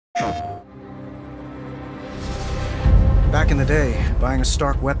Back in the day, buying a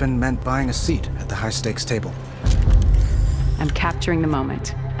Stark weapon meant buying a seat at the high-stakes table. I'm capturing the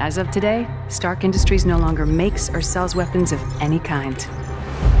moment. As of today, Stark Industries no longer makes or sells weapons of any kind.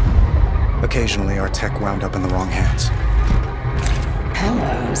 Occasionally, our tech wound up in the wrong hands.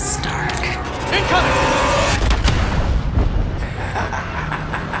 Hello, Stark. Incoming!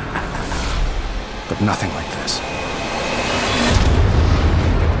 But nothing like this.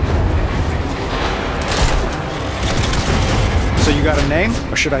 So you got a name,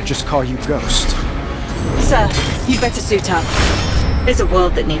 or should I just call you Ghost? Sir, you'd better suit up. There's a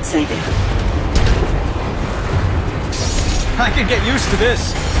world that needs saving. I can get used to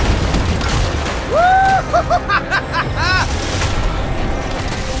this.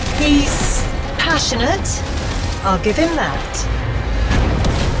 He's passionate. I'll give him that.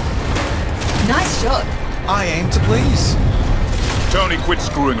 Nice shot. I aim to please. Tony, quit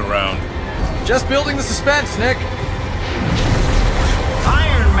screwing around. Just building the suspense, Nick.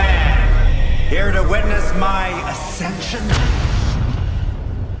 Iron Man! Here to witness my ascension?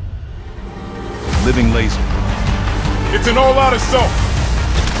 Living laser. It's an all-out assault!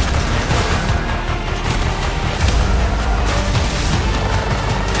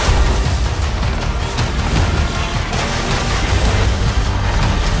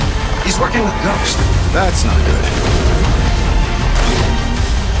 He's working with Ghost. That's not good.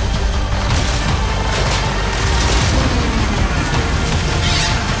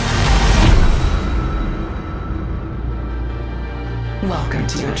 Welcome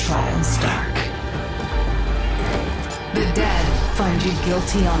to your trial, Stark. The dead find you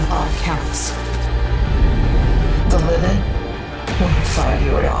guilty on all counts. The living won't find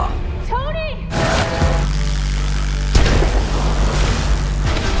you at all. Tony!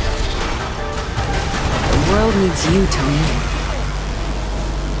 The world needs you, Tony.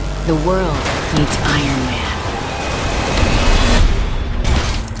 The world needs Iron Man.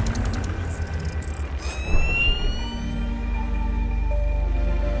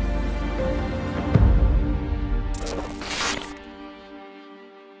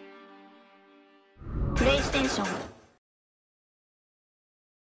 PlayStation